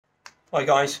Hi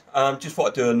guys, just thought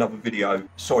I'd do another video.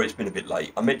 Sorry it's been a bit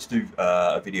late. I meant to do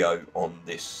a video on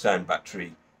this sand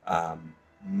battery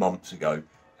months ago,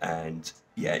 and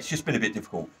yeah, it's just been a bit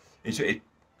difficult.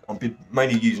 I've been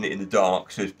mainly using it in the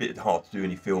dark, so it's a bit hard to do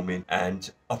any filming,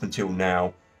 and up until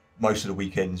now, most of the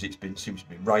weekends seems to have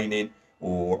been raining,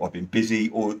 or I've been busy,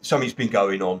 or something's been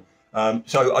going on.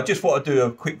 So I just thought I'd do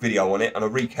a quick video on it and a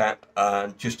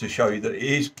recap, just to show you that it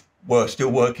is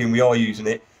still working, we are using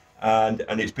it. And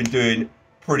it's been doing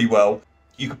pretty well.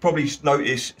 You could probably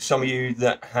notice, some of you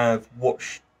that have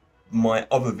watched my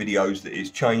other videos, that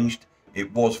it's changed.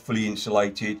 It was fully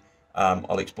insulated.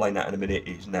 I'll explain that in a minute.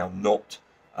 It is now not,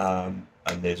 and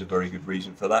there's a very good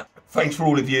reason for that. Thanks for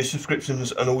all of your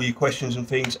subscriptions and all your questions and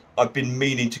things. I've been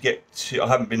meaning to get to. I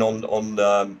haven't been on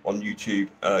YouTube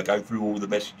going through all the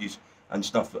messages and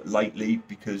stuff lately,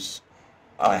 because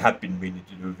I had been meaning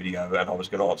to do a video, and I was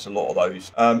going to answer a lot of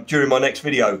those during my next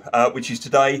video, which is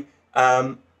today.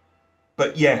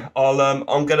 But yeah, I'm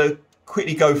going to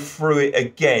quickly go through it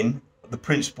again, the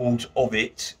principles of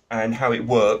it and how it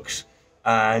works.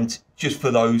 And just for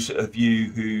those of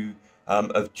you who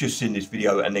have just seen this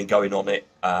video and then going on it,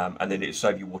 and then it'll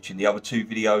save you watching the other two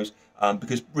videos,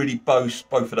 because really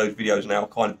both of those videos now are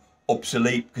kind of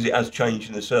obsolete, because it has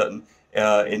changed in a certain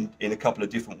in a couple of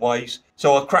different ways.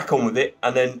 So I'll crack on with it,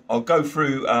 and then I'll go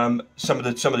through some of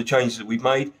the changes that we've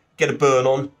made, get a burn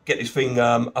on, get this thing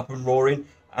up and roaring,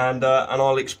 and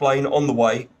I'll explain on the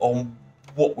way on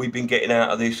what we've been getting out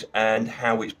of this and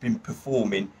how it's been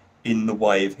performing in the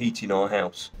way of heating our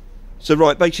house. So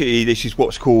right, basically this is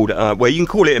what's called, well, you can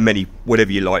call it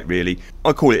whatever you like really.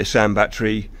 I call it a sand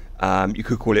battery. You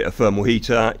could call it a thermal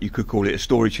heater, you could call it a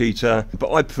storage heater,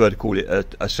 but I prefer to call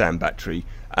it a sand battery.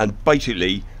 And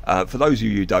basically, for those of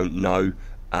you who don't know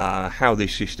how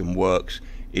this system works,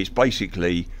 it's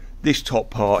basically this top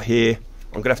part here.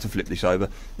 I'm going to have to flip this over.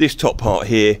 This top part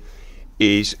here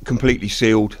is completely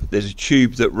sealed. There's a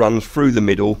tube that runs through the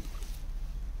middle.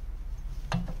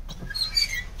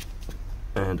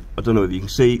 And I don't know if you can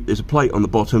see, there's a plate on the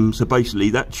bottom. So basically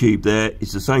that tube there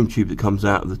is the same tube that comes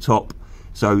out of the top.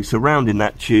 So surrounding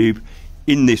that tube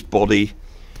in this body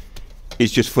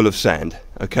is just full of sand.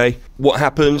 Okay, what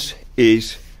happens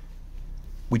is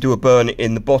we do a burn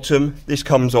in the bottom. This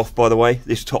comes off, by the way,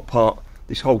 this top part,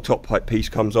 this whole top pipe piece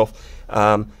comes off.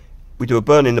 We do a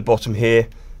burn in the bottom here.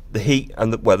 The heat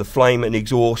and the flame and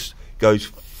exhaust goes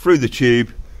through the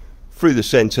tube, through the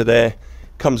center there,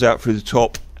 comes out through the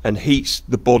top and heats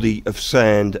the body of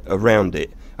sand around it.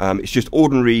 It's just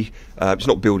ordinary, it's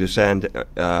not builder's sand,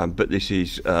 but this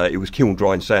is, it was kiln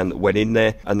dried sand that went in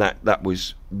there, and that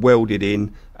was welded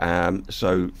in.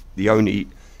 So the only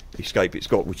escape it's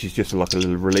got, which is just like a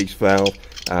little release valve,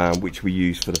 which we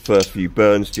use for the first few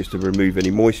burns, just to remove any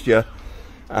moisture.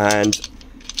 And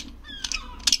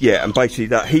yeah, and basically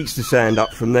that heats the sand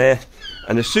up from there,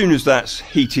 and as soon as that's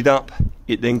heated up,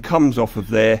 it then comes off of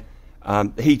there.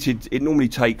 It normally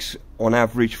takes, on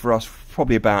average for us,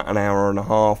 probably about an hour and a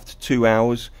half to 2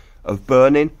 hours of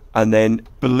burning, and then,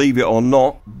 believe it or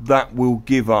not, that will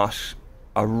give us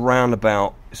around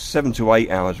about 7 to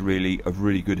 8 hours really of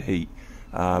really good heat.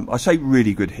 I say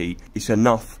really good heat, it's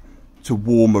enough to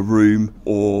warm a room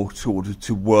or sort of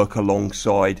to work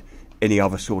alongside any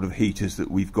other sort of heaters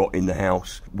that we've got in the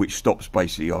house, which stops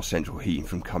basically our central heating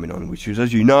from coming on, which is,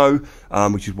 as you know,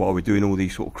 which is why we're doing all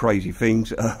these sort of crazy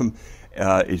things,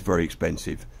 is very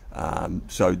expensive.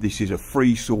 So this is a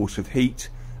free source of heat.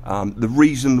 The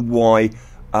reason why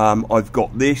I've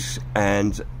got this,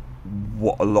 and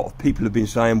what a lot of people have been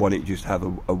saying, why don't you just have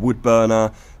a wood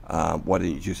burner, why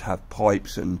don't you just have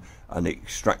pipes and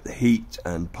extract the heat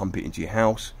and pump it into your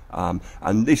house,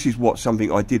 and this is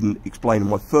something I didn't explain in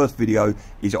my first video,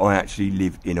 is I actually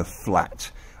live in a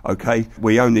flat. Okay,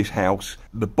 we own this house,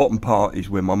 the bottom part is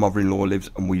where my mother-in-law lives,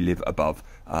 and we live above,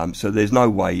 so there's no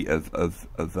way of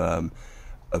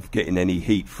getting any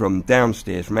heat from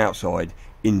downstairs, from outside,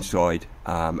 inside.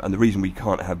 And the reason we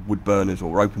can't have wood burners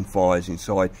or open fires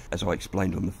inside, as I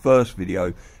explained on the first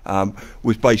video,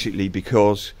 was basically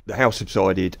because the house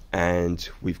subsided and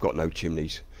we've got no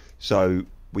chimneys, so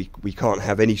we can't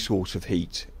have any source of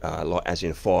heat, like as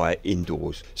in a fire,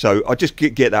 indoors. So I just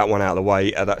get that one out of the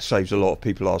way. That saves a lot of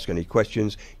people asking any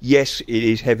questions. Yes, it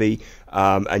is heavy,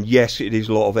 and yes, it is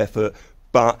a lot of effort,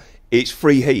 but it's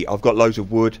free heat. I've got loads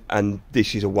of wood, and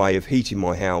this is a way of heating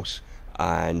my house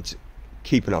and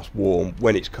keeping us warm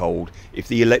when it's cold. If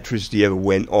the electricity ever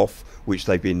went off, which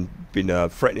they've been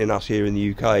threatening us here in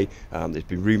the UK, there's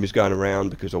been rumours going around,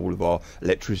 because all of our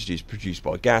electricity is produced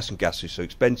by gas, and gas is so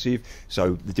expensive,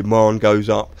 so the demand goes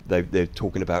up. They're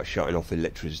talking about shutting off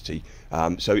electricity.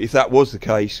 So if that was the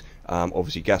case,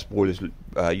 Obviously gas boilers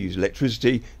use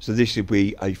electricity, so this would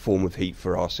be a form of heat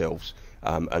for ourselves,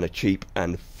 and a cheap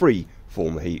and free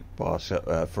form of heat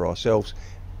for ourselves,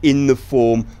 in the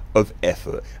form of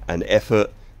effort. And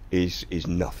effort is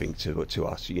nothing to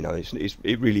us, you know.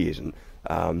 It really isn't.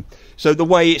 So the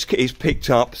way it's picked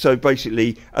up, so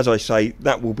basically, as I say,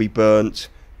 that will be burnt.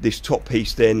 This top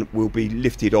piece then will be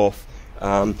lifted off.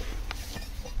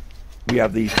 We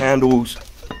have these handles.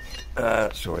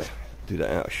 Sorry, do that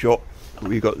out of shot.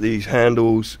 We've got these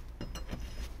handles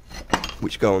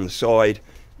which go on the side.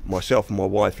 Myself and my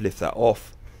wife lift that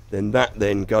off. Then that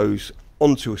then goes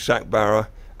onto a sack barrow,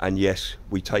 and yes,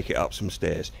 we take it up some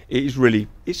stairs. It is really,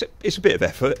 it's a bit of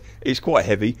effort. It's quite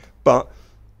heavy, but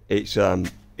it's very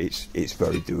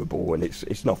doable, and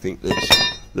it's nothing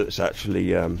that's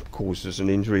actually caused us an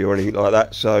injury or anything like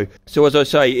that. So as I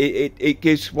say, it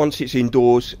gives, once it's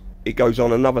indoors, it goes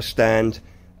on another stand,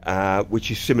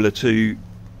 which is similar to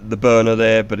the burner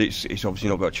there, but it's obviously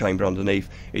not got a chamber underneath.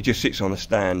 It just sits on a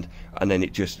stand, and then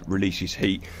it just releases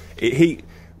heat.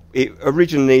 It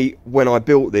originally, when I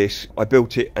built this, I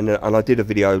built it and I did a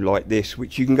video like this,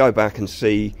 which you can go back and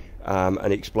see, and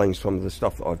it explains some of the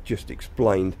stuff that I've just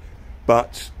explained.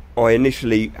 But I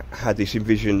initially had this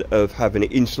envision of having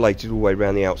it insulated all the way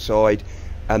around the outside,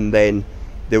 and then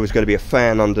there was going to be a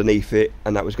fan underneath it,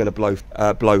 and that was going to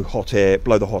blow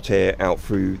the hot air out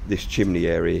through this chimney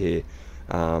area here.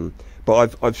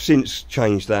 But I've since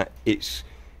changed that. It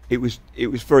was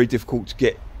very difficult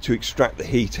to extract the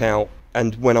heat out,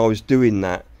 and when I was doing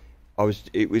that,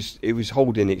 it was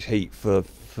holding its heat for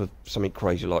something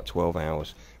crazy like 12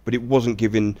 hours, but it wasn't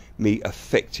giving me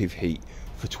effective heat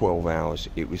for 12 hours.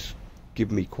 It was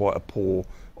giving me quite a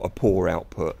poor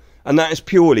output, and that is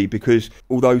purely because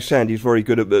although sand is very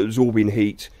good at absorbing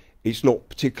heat, it's not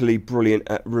particularly brilliant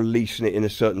at releasing it in a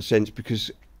certain sense,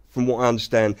 because from what I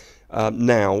understand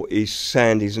now, is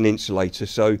sand is an insulator.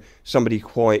 So somebody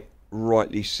quite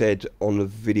rightly said on a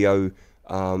video,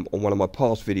 on one of my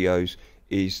past videos,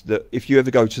 is that if you ever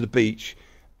go to the beach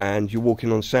and you're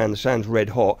walking on sand, the sand's red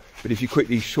hot, but if you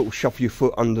quickly sort of shuffle your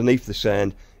foot underneath the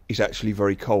sand, it's actually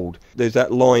very cold. There's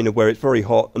that line of where it's very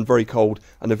hot and very cold,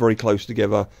 and they're very close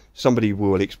together. Somebody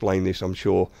will explain this, I'm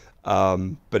sure,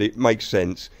 but it makes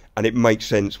sense, and it makes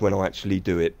sense when I actually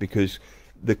do it, because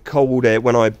the cold air,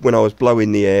 when I was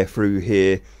blowing the air through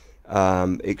here,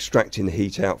 extracting the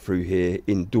heat out through here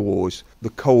indoors, the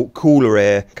cooler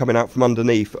air coming out from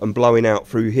underneath and blowing out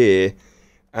through here,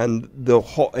 and the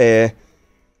hot air,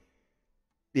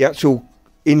 the actual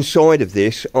inside of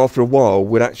this after a while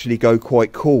would actually go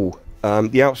quite cool.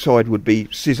 The outside would be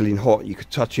sizzling hot, you could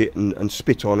touch it and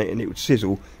spit on it and it would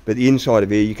sizzle, but the inside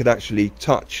of here you could actually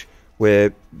touch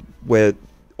where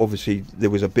obviously there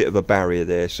was a bit of a barrier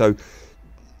there. So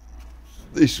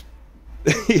this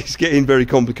is getting very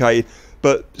complicated,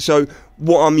 but so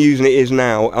what I'm using it is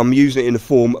now, I'm using it in the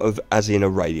form of as in a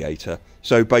radiator.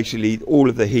 So basically all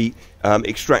of the heat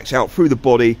extracts out through the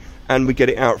body, and we get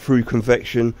it out through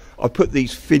convection. I put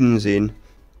these fins in.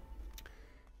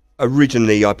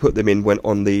 Originally I put them in when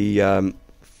on the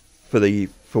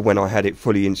for when I had it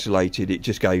fully insulated. It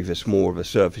just gave us more of a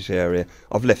surface area.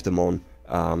 I've left them on.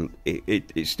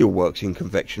 It still works in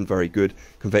convection very good.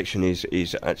 Convection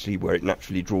is actually where it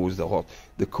naturally draws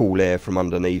the cool air from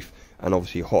underneath, and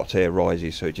obviously hot air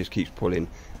rises, so it just keeps pulling.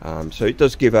 So it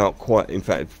does give out quite, in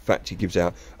fact it gives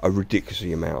out a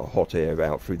ridiculously amount of hot air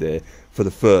out through there for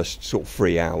the first sort of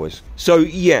 3 hours. So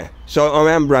yeah, so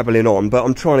I am rambling on, but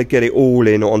I'm trying to get it all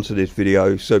in onto this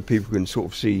video so people can sort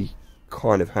of see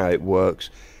kind of how it works.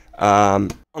 I'm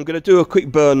going to do a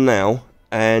quick burn now,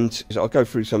 and I'll go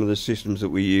through some of the systems that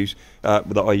we use,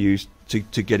 that I use to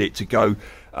get it to go,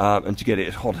 and to get it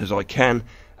as hot as I can,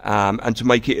 and to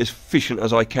make it as efficient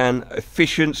as I can.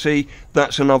 Efficiency,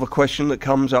 that's another question that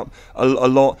comes up a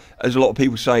lot. As a lot of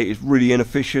people say, it's really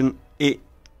inefficient. It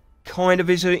kind of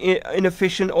is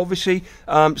inefficient, obviously.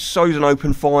 So is an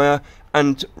open fire,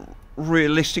 and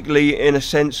realistically, in a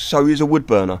sense, so is a wood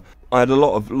burner. I had a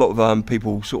lot of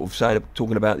people sort of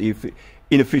talking about the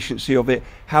inefficiency of it.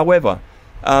 However,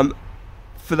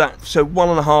 for that, so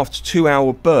 1.5 to 2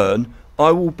 hour burn,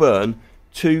 I will burn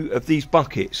 2 of these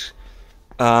buckets,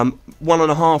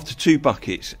 1.5 to 2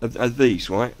 buckets of these,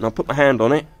 right? And I'll put my hand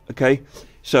on it, okay,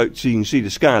 so you can see the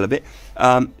scale of it.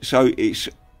 So it's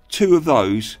 2 of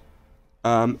those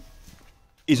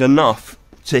is enough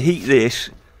to heat this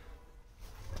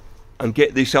and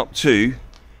get this up to,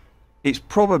 it's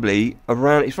probably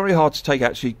around, it's very hard to take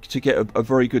actually to get a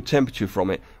very good temperature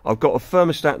from it. I've got a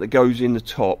thermostat that goes in the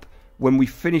top. When we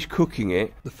finish cooking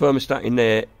it, the thermostat in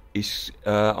there is,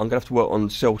 I'm going to have to work on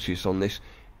Celsius on this,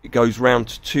 it goes round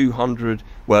to 200.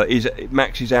 Well, it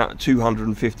maxes out at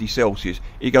 250 Celsius.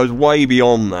 It goes way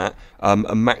beyond that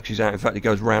and maxes out. In fact, it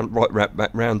goes right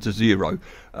back round to 0.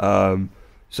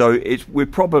 So we're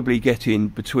probably getting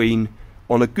between,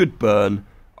 on a good burn,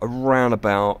 around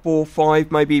about 4,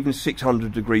 5, maybe even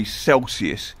 600 degrees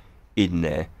Celsius in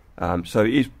there. So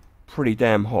it is pretty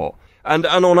damn hot. And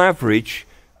on average,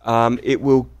 it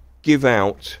will give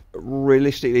out,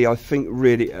 realistically, I think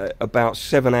really about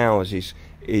 7 hours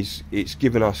it's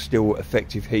given us still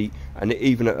effective heat, and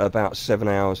even at about 7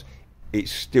 hours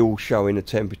it's still showing a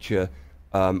temperature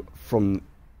from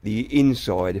the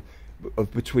inside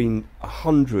of between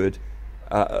 100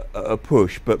 a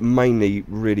push, but mainly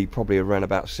really probably around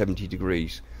about 70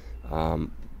 degrees.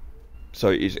 So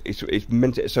it's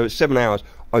meant to, so at 7 hours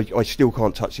I still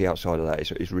can't touch the outside of that.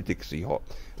 It's ridiculously hot,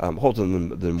 hotter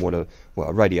than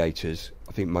what radiators.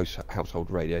 I think most household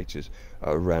radiators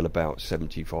are around about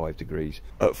 75 degrees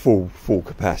at full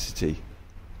capacity.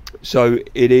 So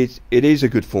it is a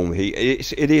good form of heat.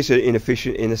 It is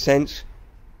inefficient in a sense,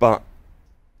 but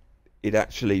it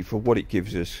actually, for what it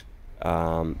gives us,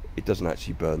 it doesn't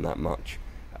actually burn that much,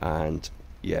 and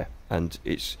yeah, and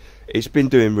it's been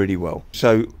doing really well.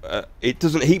 So it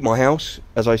doesn't heat my house,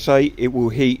 as I say. It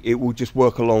will just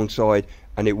work alongside,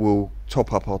 and it will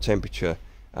top up our temperature.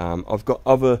 I've got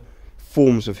other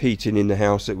forms of heating in the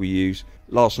house that we use.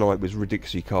 Last night was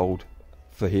ridiculously cold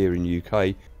for here in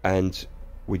UK, and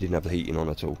we didn't have the heating on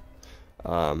at all.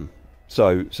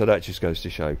 So that just goes to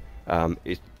show.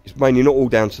 It's mainly not all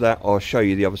down to that. I'll show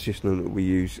you the other system that we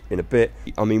use in a bit.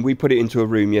 I mean, we put it into a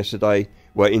room yesterday,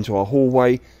 into our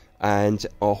hallway, and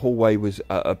our hallway was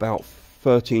about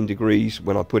 13 degrees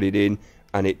when I put it in,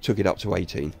 and it took it up to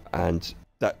 18, and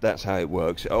that's how it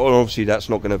works. Obviously that's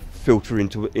not going to filter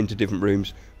into different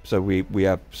rooms, so we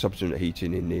have subsequent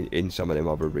heating in some of them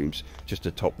other rooms just to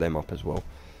top them up as well.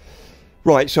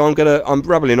 Right, so I'm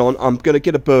rattling on. I'm gonna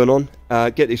get a burn on,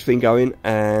 get this thing going,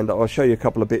 and I'll show you a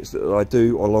couple of bits that I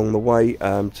do along the way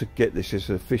to get this as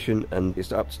efficient and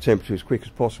it's up to temperature as quick as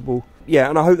possible. Yeah,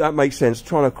 and I hope that makes sense.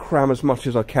 Trying to cram as much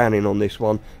as I can in on this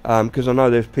one, because I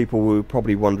know there's people who are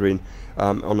probably wondering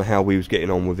on how we was getting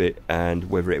on with it and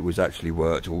whether it was actually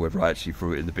worked or whether I actually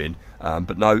threw it in the bin.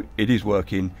 But no, it is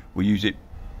working. We use it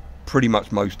pretty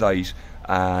much most days,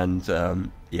 and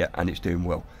yeah, and it's doing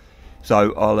well.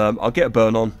 So I'll get a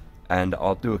burn on, and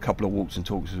I'll do a couple of walks and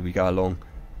talks as we go along,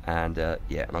 and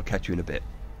yeah, and I'll catch you in a bit.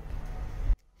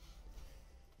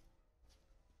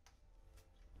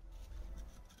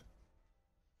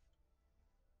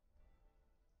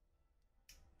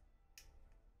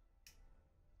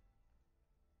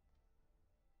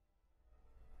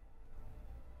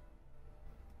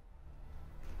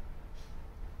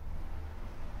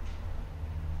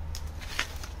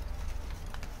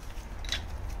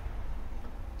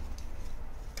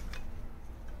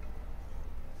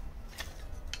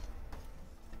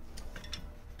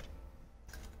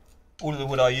 All of the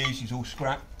wood I use is all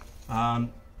scrap.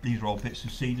 These are old bits of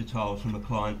cedar tiles from a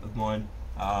client of mine.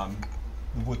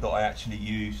 The wood that I actually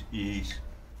use is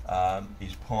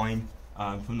pine.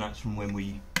 That's from when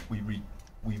we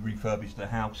refurbished the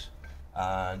house,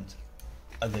 and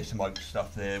there's some oak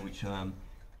stuff there which I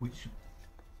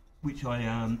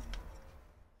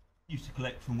used to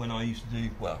collect from when I used to do,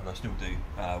 well, and I still do,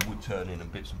 wood turning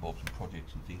and bits and bobs and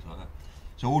projects and things like that.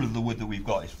 So all of the wood that we've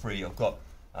got is free. I've got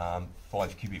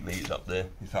 5 cubic metres up there.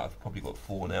 In fact, I've probably got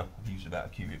 4 now. I've used about a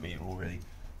cubic metre already.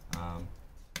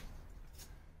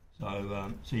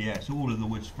 So yeah, so all of the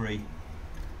wood's free.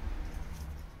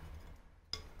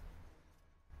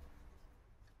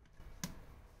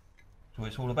 That's what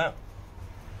it's all about.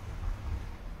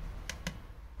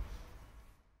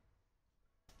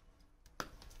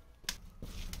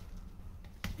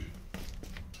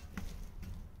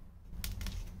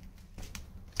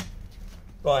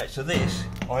 Right, so this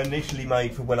I initially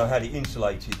made for when I had it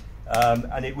insulated,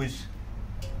 and it was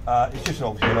it's just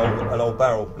obviously an old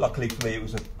barrel. Luckily for me, it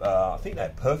was I think they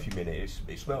had perfume in it.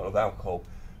 It smelled of alcohol,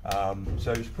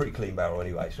 so it was a pretty clean barrel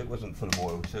anyway. So it wasn't full of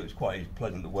oil, so it was quite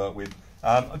pleasant to work with.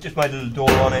 I just made a little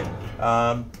door on it.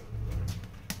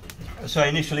 So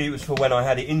initially it was for when I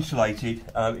had it insulated.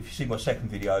 If you see my second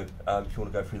video, if you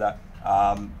want to go through that,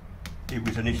 it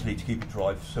was initially to keep it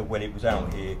dry. So when it was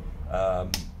out here,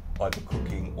 either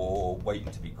cooking or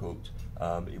waiting to be cooked,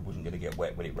 it wasn't going to get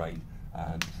wet when it rained,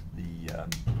 and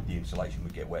the insulation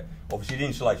would get wet. Obviously the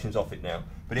insulation's off it now,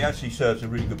 but it actually serves a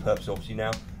really good purpose obviously now,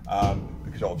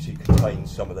 because obviously it contains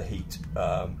some of the heat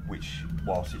which,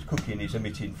 whilst it's cooking, is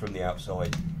emitting from the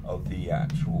outside of the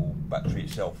actual battery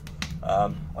itself.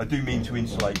 I do mean to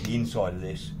insulate the inside of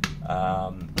this,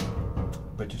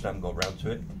 but just haven't got around to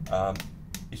it.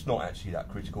 it's not actually that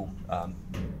critical.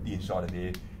 The inside of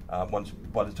here,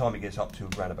 by the time it gets up to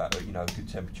around about a good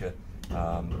temperature,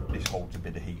 this holds a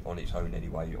bit of heat on its own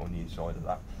anyway on the inside of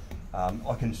that.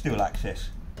 I can still access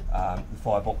the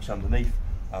firebox underneath.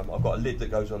 I've got a lid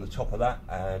that goes on the top of that,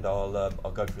 and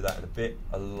I'll go through that in a bit,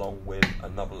 along with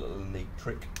another little neat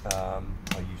trick I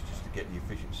use just to get the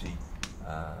efficiency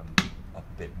up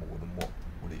a bit more than what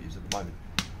it is at the moment.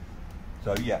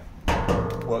 So yeah,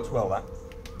 works well that.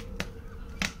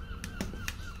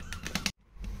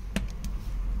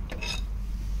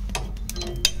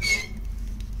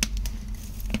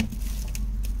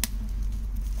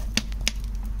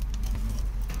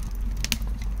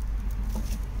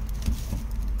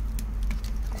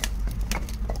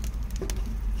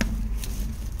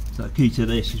 So the key to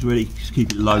this is really just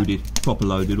keep it loaded, proper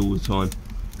loaded all the time.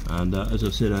 And as I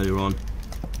said earlier on,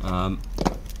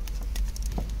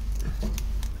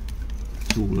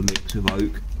 it's all a mix of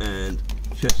oak and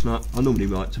chestnut. I normally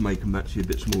like to make them actually a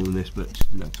bit smaller than this, but just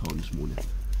didn't have time this morning.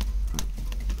 Right.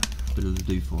 Bit of the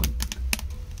do fine.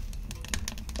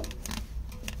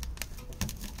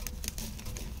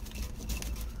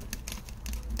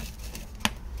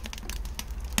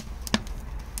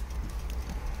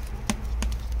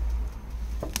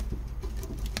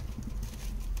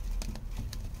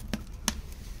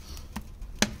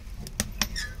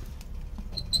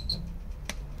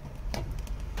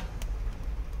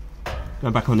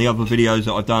 Going back on the other videos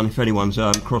that I've done, if anyone's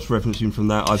cross-referencing from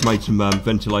that, I've made some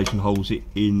ventilation holes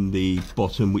in the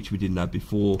bottom, which we didn't have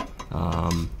before.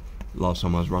 Last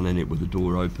time I was running it with the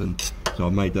door open, so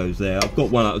I've made those there. I've got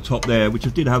one at the top there, which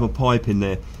I did have a pipe in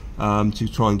there to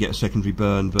try and get a secondary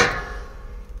burn, but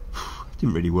it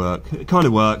didn't really work. It kind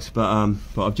of works, but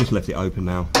I've just left it open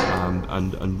now,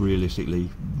 and realistically,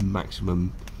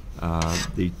 maximum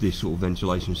this sort of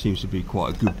ventilation seems to be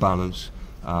quite a good balance.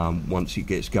 Once it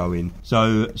gets going,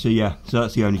 so yeah, so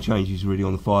that's the only changes really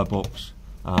on the firebox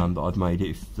that I've made.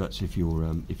 If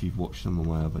you've watched some of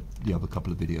my the other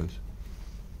couple of videos.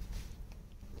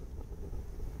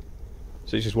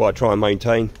 So this is what I try and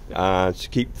maintain, to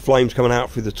keep flames coming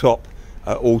out through the top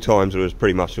at all times, or as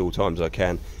pretty much all times I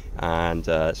can, and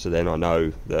so then I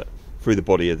know that through the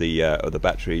body of the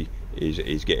battery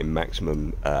is getting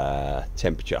maximum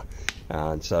temperature,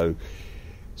 and so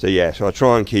yeah, so I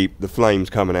try and keep the flames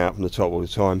coming out from the top all the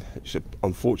time.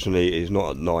 Unfortunately, it is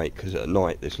not at night, because at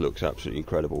night this looks absolutely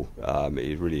incredible.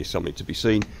 It really is something to be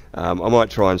seen. I might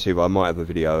try and see if I might have a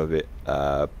video of it,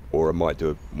 or I might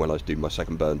do it when I do my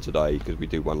second burn today, because we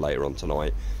do one later on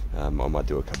tonight. I might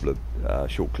do a couple of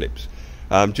short clips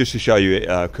just to show you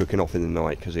it cooking off in the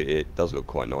night, because it does look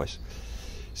quite nice.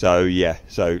 So yeah,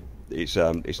 so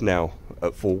it's now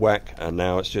at full whack, and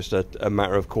now it's just a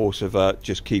matter of course of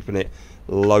just keeping it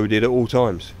loaded at all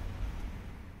times.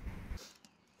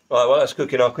 Right, well that's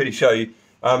cooking. I'll quickly show you.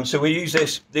 So we use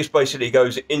this basically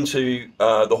goes into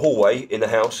the hallway in the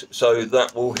house, so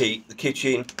that will heat the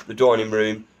kitchen, the dining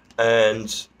room,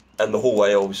 and the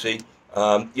hallway obviously.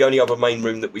 The only other main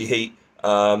room that we heat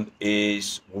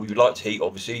is, what we would like to heat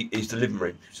obviously, is the living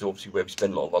room, which is obviously where we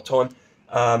spend a lot of our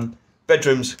time.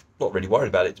 Bedrooms, not really worried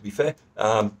about it, to be fair.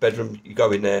 Bedroom, you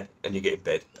go in there and you get in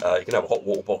bed. You can have a hot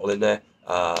water bottle in there.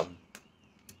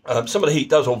 Some of the heat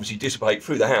does obviously dissipate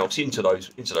through the house into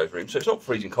those rooms, so it's not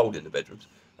freezing cold in the bedrooms.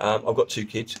 I've got two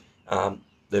kids.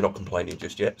 They're not complaining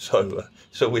just yet, so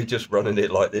we're just running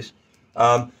it like this.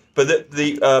 But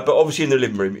obviously in the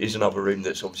living room is another room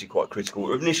that's obviously quite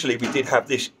critical. Initially we did have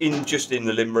this just in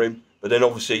the living room, but then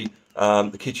obviously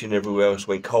the kitchen and everywhere else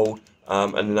went cold,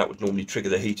 and then that would normally trigger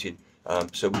the heating.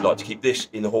 So we like to keep this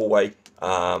in the hallway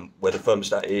where the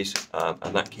thermostat is,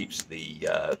 and that keeps the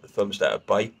thermostat at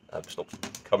bay, stops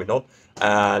coming on,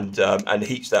 and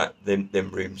heats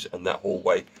them rooms and that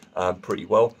hallway pretty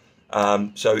well.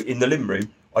 So in the living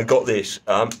room, I got this.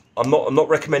 I'm not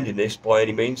recommending this by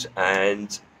any means,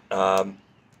 and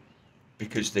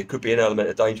because there could be an element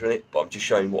of danger in it, but I'm just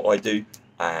showing what I do,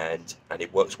 and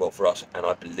it works well for us, and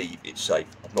I believe it's safe.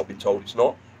 I've not been told it's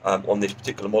not on this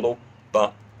particular model,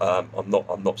 but I'm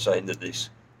not saying that this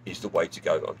is the way to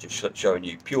go. I'm just showing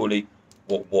you purely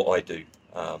what I do.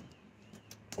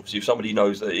 Obviously, if somebody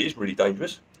knows that it is really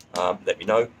dangerous, let me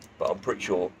know. But I'm pretty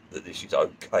sure that this is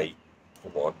okay for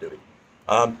what I'm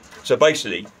doing. So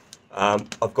basically,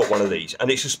 I've got one of these,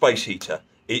 and it's a space heater.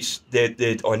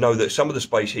 I know that some of the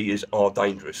space heaters are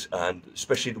dangerous, and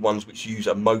especially the ones which use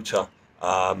a motor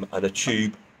and a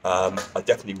tube. I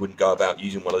definitely wouldn't go about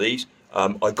using one of these.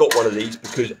 I got one of these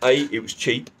because A, it was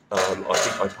cheap. I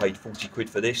think I paid 40 quid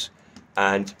for this,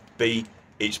 and B,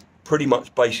 it's pretty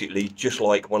much basically just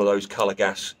like one of those colour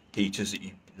gas heaters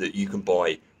that you can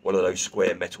buy, one of those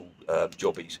square metal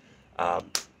jobbies.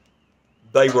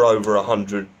 They were over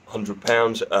 £100.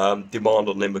 Demand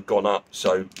on them had gone up,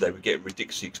 so they were getting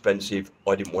ridiculously expensive.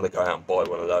 I didn't want to go out and buy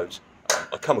one of those.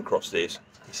 I come across this.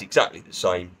 It's exactly the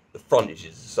same. The frontage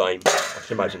is the same. I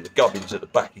can imagine the gubbins at the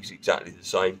back is exactly the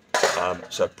same.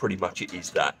 So pretty much it is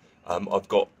that. I've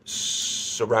got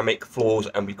ceramic floors,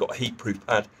 and we've got a heat-proof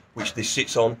pad which this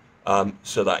sits on,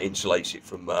 so that insulates it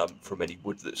from any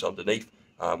wood that's underneath,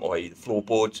 i.e. the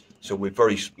floorboards. So we're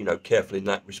very careful in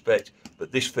that respect.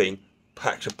 But this thing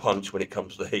packs a punch when it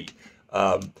comes to heat.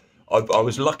 I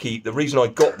was lucky. The reason I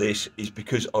got this is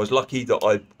because I was lucky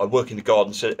that I work in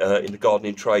the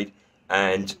gardening trade,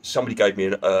 and somebody gave me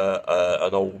an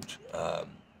old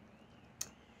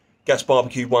gas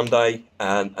barbecue one day,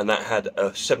 and that had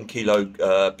a 7 kilo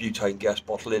butane gas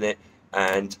bottle in it,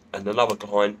 and another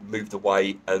client moved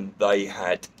away, and they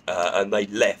had they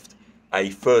left a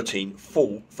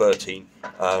full 13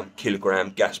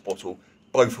 kilogram gas bottle,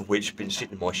 both of which have been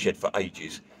sitting in my shed for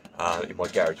ages, in my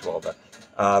garage rather.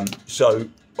 So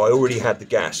I already had the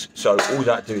gas, so all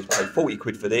that do is pay 40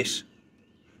 quid for this,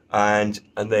 and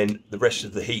then the rest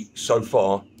of the heat so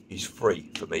far is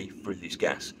free for me through this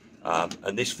gas.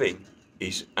 And this thing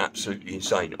is absolutely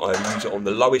insane. I use it on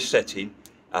the lowest setting,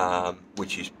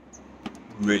 which is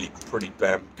really pretty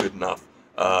damn good enough,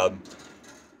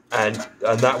 and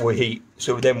that will heat.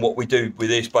 So then what we do with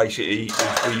this basically is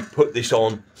we put this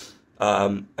on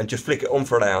and just flick it on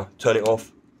for an hour, turn it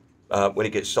off. When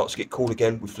it starts to get cool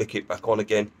again, we flick it back on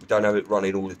again. We don't have it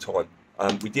running all the time.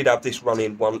 We did have this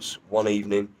running once one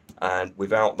evening, and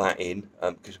without that in,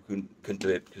 because we couldn't do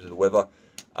it because of the weather,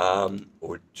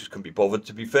 or just couldn't be bothered,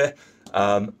 to be fair.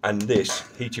 And this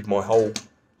heated my whole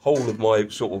of my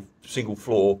sort of single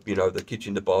floor, the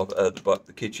kitchen,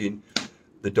 the kitchen,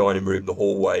 the dining room, the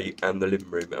hallway, and the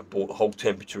living room, and brought the whole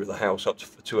temperature of the house up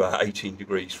to 18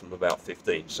 degrees from about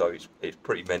 15. So it's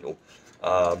pretty mental.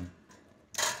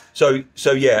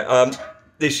 So yeah,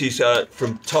 this is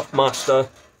from Toughmaster.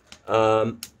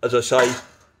 As I say,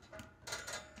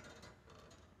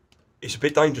 it's a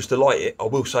bit dangerous to light it. I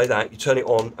will say that. You turn it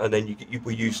on, and then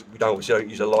we don't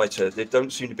use a lighter. There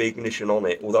don't seem to be ignition on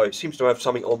it, although it seems to have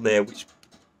something on there which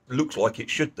looks like it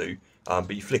should do.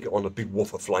 But you flick it on, a big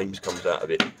waft of flames comes out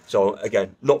of it. So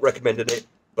again, not recommending it,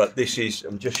 but this is,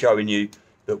 I'm just showing you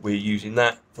that we're using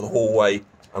that for the hallway,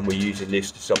 and we're using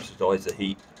this to subsidise the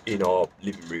heat in our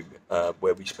living room,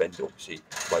 where we spend obviously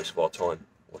most of our time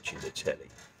watching the telly.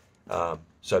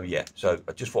 So yeah, so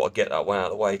I just thought I'd get that one out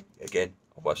of the way. Again,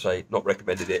 I must say, not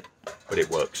recommended it, but it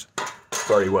works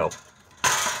very well.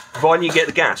 Providing you get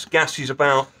the gas. Gas is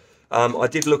about, I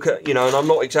did look at, and I'm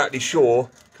not exactly sure,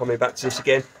 coming back to this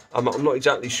again, I'm not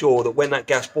exactly sure that when that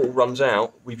gas bottle runs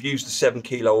out, we've used the 7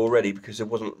 kilo already, because there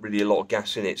wasn't really a lot of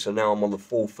gas in it, so now I'm on the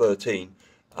full 13.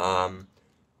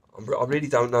 I really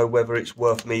don't know whether it's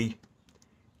worth me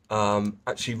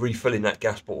actually refilling that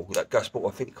gas bottle. That gas bottle,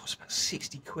 I think it costs about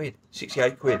 60 quid,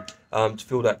 68 quid to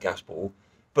fill that gas bottle.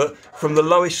 But from the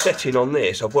lowest setting on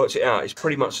this, I've worked it out, it's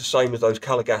pretty much the same as those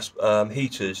colour gas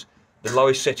heaters. The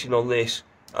lowest setting on this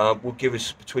will give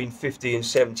us between 50 and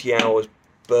 70 hours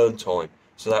burn time.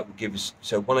 So that would give us,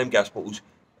 so one of them gas bottles,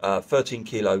 13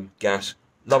 kilo gas,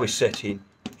 lowest setting,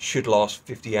 should last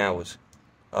 50 hours.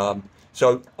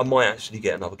 So I might actually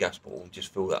get another gas bottle and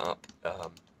just fill that up.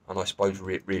 And I suppose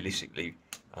realistically,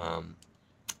 for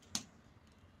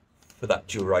that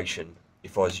duration,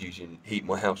 if I was heating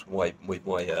my house with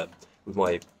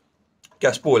my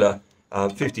gas boiler,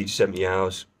 50 to 70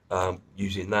 hours,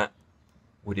 using that,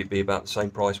 would it be about the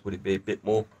same price? Would it be a bit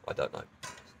more? I don't know.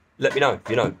 Let me know if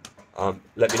you know.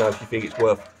 Let me know if you think it's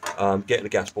worth getting a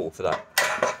gas bottle for that.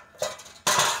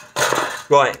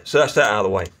 Right, so that's that out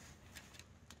of the way.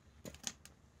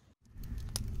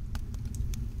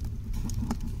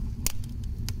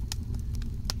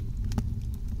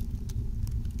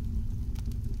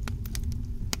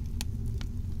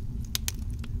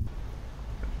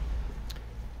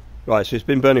 Right, so it's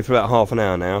been burning for about half an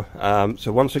hour now.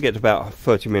 So once I get to about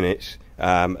 30 minutes,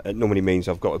 it normally means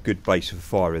I've got a good base of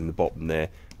fire in the bottom there,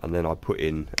 and then I put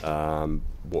in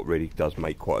what really does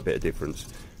make quite a bit of difference,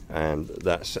 and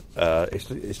that's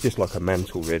it's just like a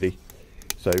mantle really.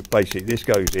 So basically this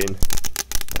goes in.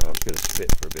 I'm just going to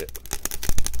spit for a bit.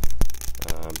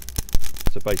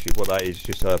 So basically what that is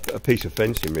just a piece of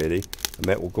fencing really, a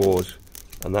metal gauze,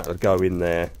 and that'll go in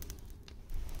there.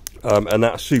 And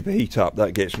that'll superheat up,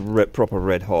 that gets proper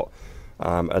red hot,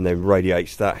 and then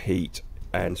radiates that heat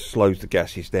and slows the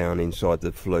gases down inside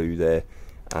the flue there,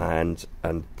 and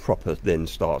proper then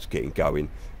starts getting going.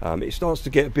 It starts to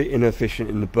get a bit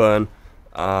inefficient in the burn,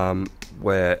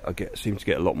 where I seem to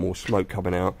get a lot more smoke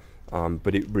coming out,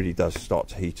 but it really does start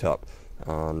to heat up,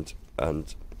 and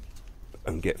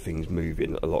and get things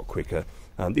moving a lot quicker.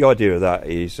 The idea of that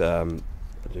is, I don't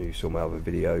know, you saw my other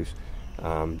videos,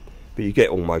 but you get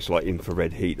almost like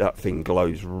infrared heat. That thing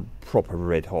glows proper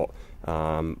red hot,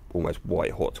 almost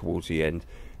white hot towards the end,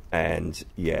 and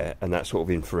yeah, and that sort of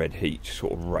infrared heat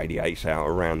sort of radiates out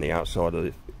around the outside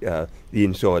of the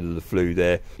inside of the flue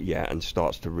there, yeah, and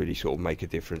starts to really sort of make a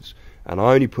difference. And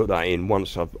I only put that in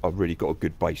once I've really got a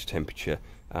good base temperature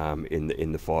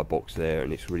in the firebox there,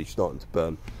 and it's really starting to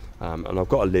burn. And I've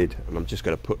got a lid, and I'm just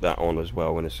going to put that on as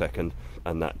well in a second,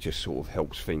 and that just sort of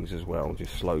helps things as well,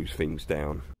 just slows things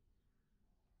down.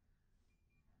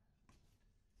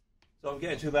 So I'm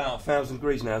getting to about 1,000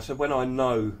 degrees now, so when I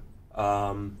know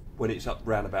when it's up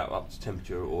to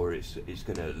temperature, or it's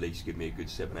going to at least give me a good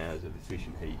 7 hours of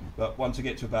efficient heat. But once I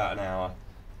get to about an hour,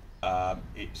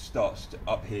 it starts to,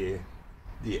 up here,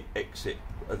 the exit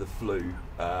of the flue,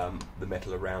 the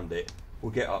metal around it,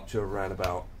 will get up to around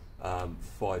about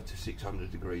 500 to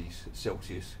 600 degrees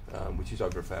Celsius, which is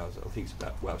over 1,000. I think it's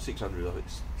about, well, 600 of it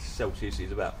Celsius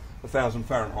is about 1,000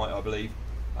 Fahrenheit, I believe.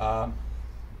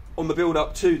 On the build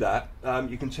up to that,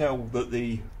 you can tell that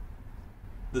the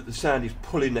sand is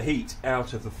pulling the heat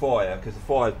out of the fire, because the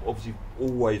fire is obviously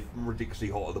always ridiculously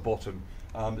hot at the bottom.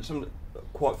 But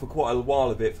for quite a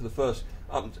while of it, for the first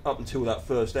up until that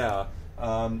first hour,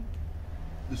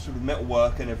 the sort of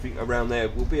metalwork and everything around there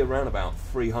will be around about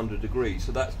 300 degrees.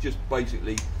 So that's just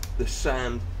basically the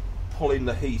sand pulling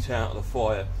the heat out of the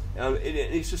fire.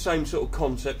 It's the same sort of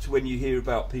concept when you hear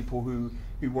about people who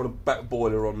want a back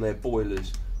boiler on their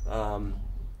boilers.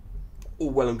 All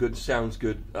well and good, sounds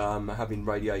good, having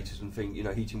radiators and things, you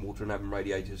know, heating water and having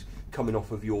radiators coming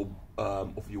off of your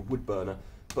wood burner.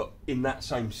 But in that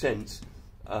same sense,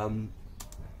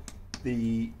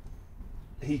 the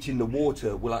heating the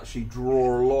water will actually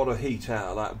draw a lot of heat out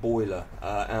of that boiler,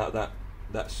 out of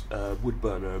that wood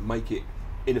burner, and make it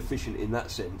inefficient in that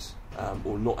sense,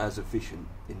 or not as efficient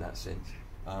in that sense.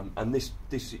 And this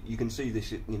you can see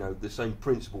this, you know, the same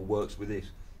principle works with this.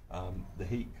 The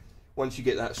heat, once you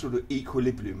get that sort of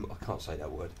equilibrium, I can't say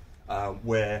that word,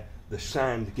 where the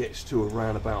sand gets to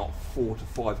around about 400 to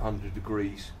 500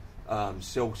 degrees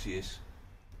Celsius,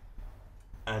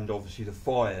 and obviously the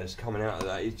fires coming out of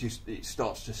that, it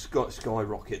starts to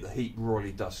skyrocket. The heat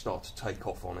really does start to take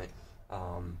off on it.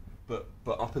 But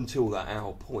up until that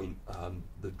hour point,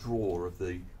 the draw of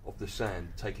the sand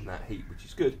taking that heat, which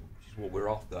is good, which is what we're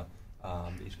after,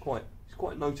 is quite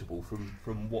notable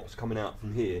from what's coming out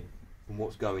from here, from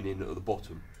what's going in at the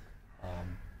bottom,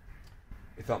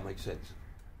 if that makes sense.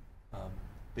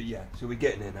 But yeah, so we're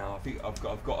getting there now. I think I've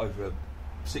got over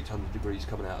 600 degrees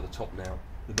coming out of the top now.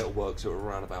 The metal works are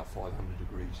around about 500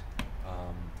 degrees.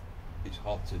 It's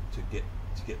hard to get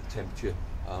the temperature,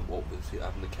 obviously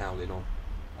having the cowling on,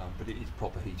 but it is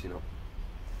proper heating up.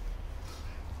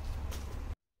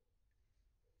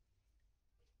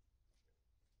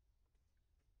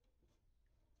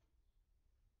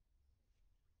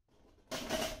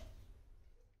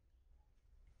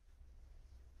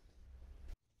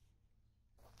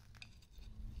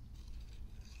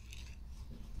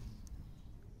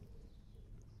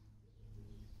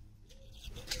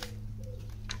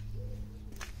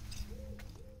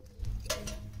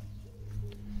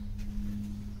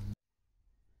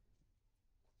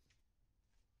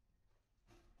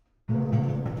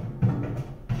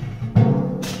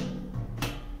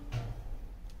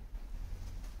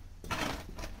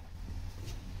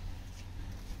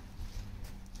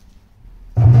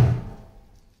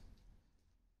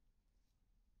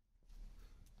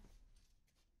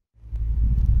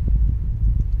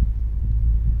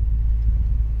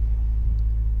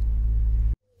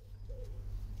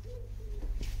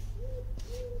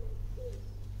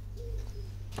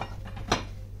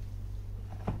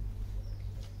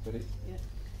 Ready? Yeah.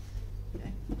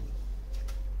 Okay.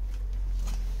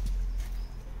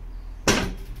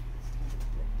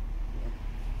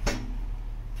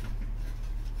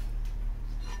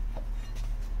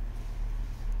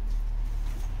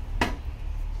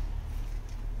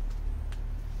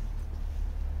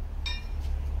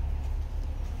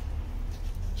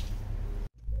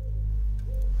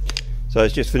 So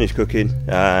it's just finished cooking,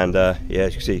 and yeah,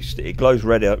 as you can see, it glows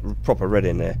red, proper red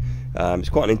in there. It's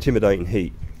quite an intimidating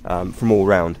heat from all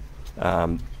round,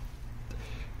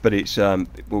 but it's well,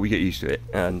 we get used to it,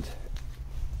 and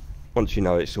once you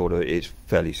know it's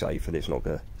fairly safe, and it's not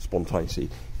going to spontaneously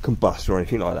combust or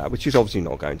anything like that, which is obviously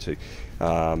not going to,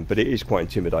 but it is quite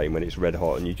intimidating when it's red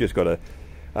hot, and you just got to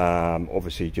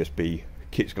obviously just be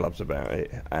kits gloves about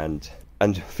it, and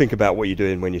think about what you're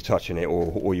doing when you're touching it,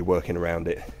 or you're working around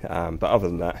it. But other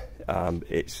than that,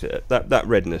 it's that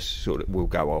redness sort of will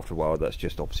go after a while. That's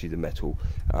just obviously the metal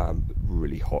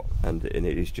really hot, and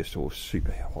it is just sort of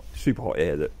super hot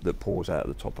air that pours out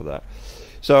of the top of that.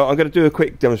 So I'm going to do a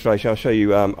quick demonstration. I'll show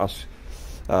you us.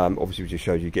 Obviously, we just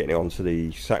showed you getting it onto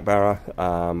the sack barra.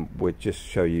 We'll just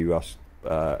show you us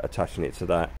attaching it to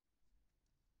that.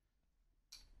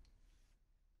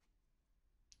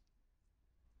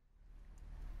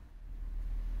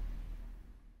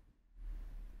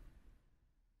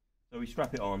 So we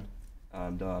strap it on,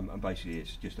 and basically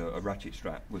it's just a ratchet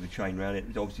strap with a chain around it.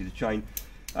 Obviously the chain,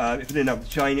 if it didn't have the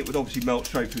chain, it would obviously melt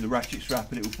straight through the ratchet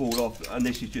strap and it will fall off. And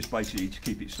this is just basically to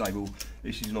keep it stable.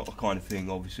 This is not the kind of thing,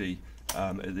 obviously,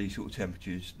 at these sort of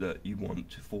temperatures that you want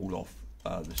to fall off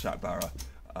the sack barra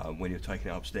when you're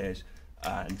taking it upstairs,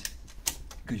 and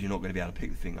because you're not going to be able to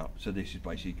pick the thing up. So this is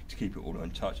basically to keep it all in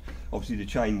touch. Obviously the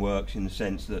chain works in the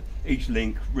sense that each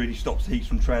link really stops the heat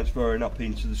from transferring up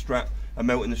into the strap and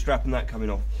melting the strap and that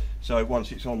coming off. So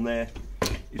once it's on there,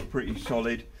 it's pretty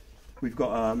solid. We've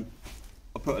got I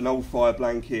put an old fire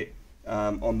blanket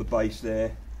on the base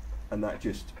there, and that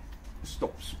just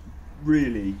stops,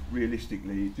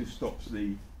 realistically it just stops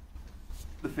the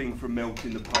thing from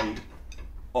melting the paint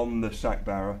on the sack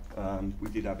barra. We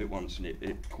did have it once and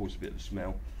it caused a bit of a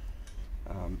smell.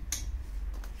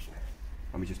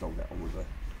 Let me just hold that on with a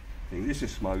thing. This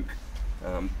is smoke,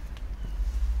 but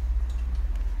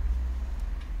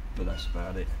that's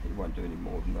about it. It won't do any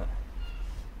more than that.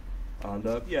 And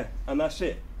yeah, and that's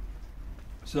it.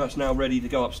 So that's now ready to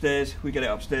go upstairs. We get it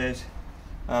upstairs.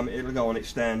 It'll go on its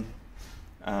stand,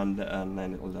 and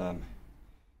then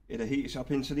it'll heat us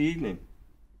up into the evening.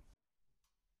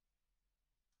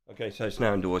 Okay, so it's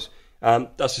now indoors.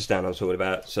 That's the stand I'm talking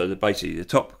about. So basically the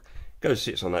top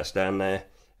sits on that stand there,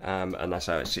 and that's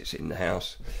how it sits in the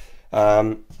house.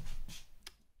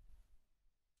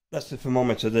 That's the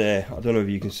thermometer there. I don't know if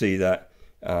you can see that,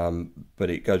 but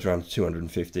it goes around to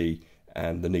 250,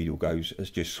 and the needle has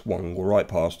just swung right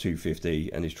past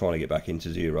 250 and is trying to get back into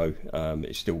 0.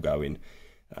 It's still going.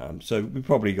 So we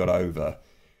probably got over,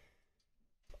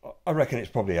 I reckon it's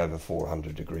probably over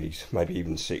 400 degrees, maybe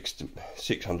even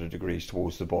 600 degrees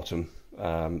towards the bottom,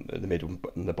 the middle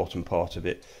and the bottom part of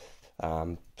it.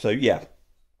 So yeah,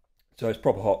 so it's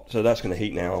proper hot. So that's going to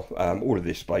heat now, all of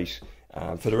this space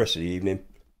for the rest of the evening.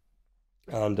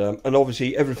 And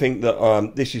obviously everything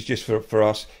that this is just for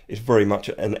us is very much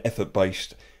an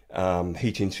effort-based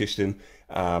heating system.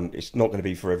 It's not going to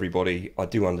be for everybody. I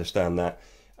do understand that.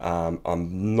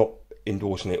 I'm not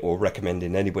endorsing it or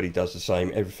recommending anybody does the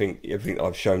same. Everything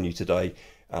I've shown you today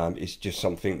is just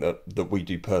something that we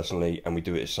do personally, and we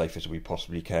do it as safe as we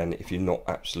possibly can. If you're not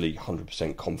absolutely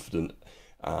 100% confident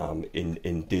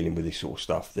in dealing with this sort of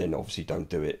stuff, then obviously don't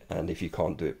do it. And if you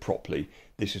can't do it properly,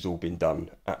 this has all been done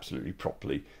absolutely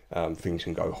properly. Things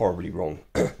can go horribly wrong.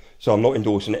 So I'm not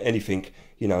endorsing anything,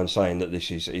 you know, and saying that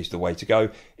this is the way to go.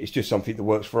 It's just something that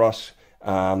works for us.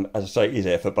 As I say, it is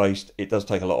effort based. It does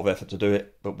take a lot of effort to do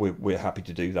it, but we're happy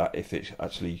to do that if it's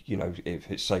actually, you know, if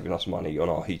it's saving us money on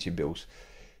our heating bills.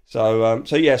 So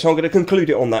yeah, so I'm going to conclude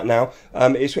it on that now.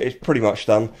 It's pretty much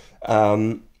done.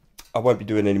 I won't be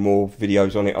doing any more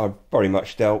videos on it. I've very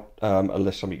much doubt,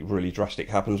 unless something really drastic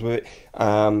happens with it.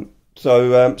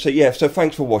 So yeah, so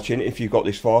thanks for watching if you got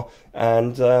this far,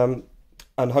 and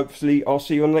hopefully I'll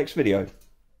see you on the next video.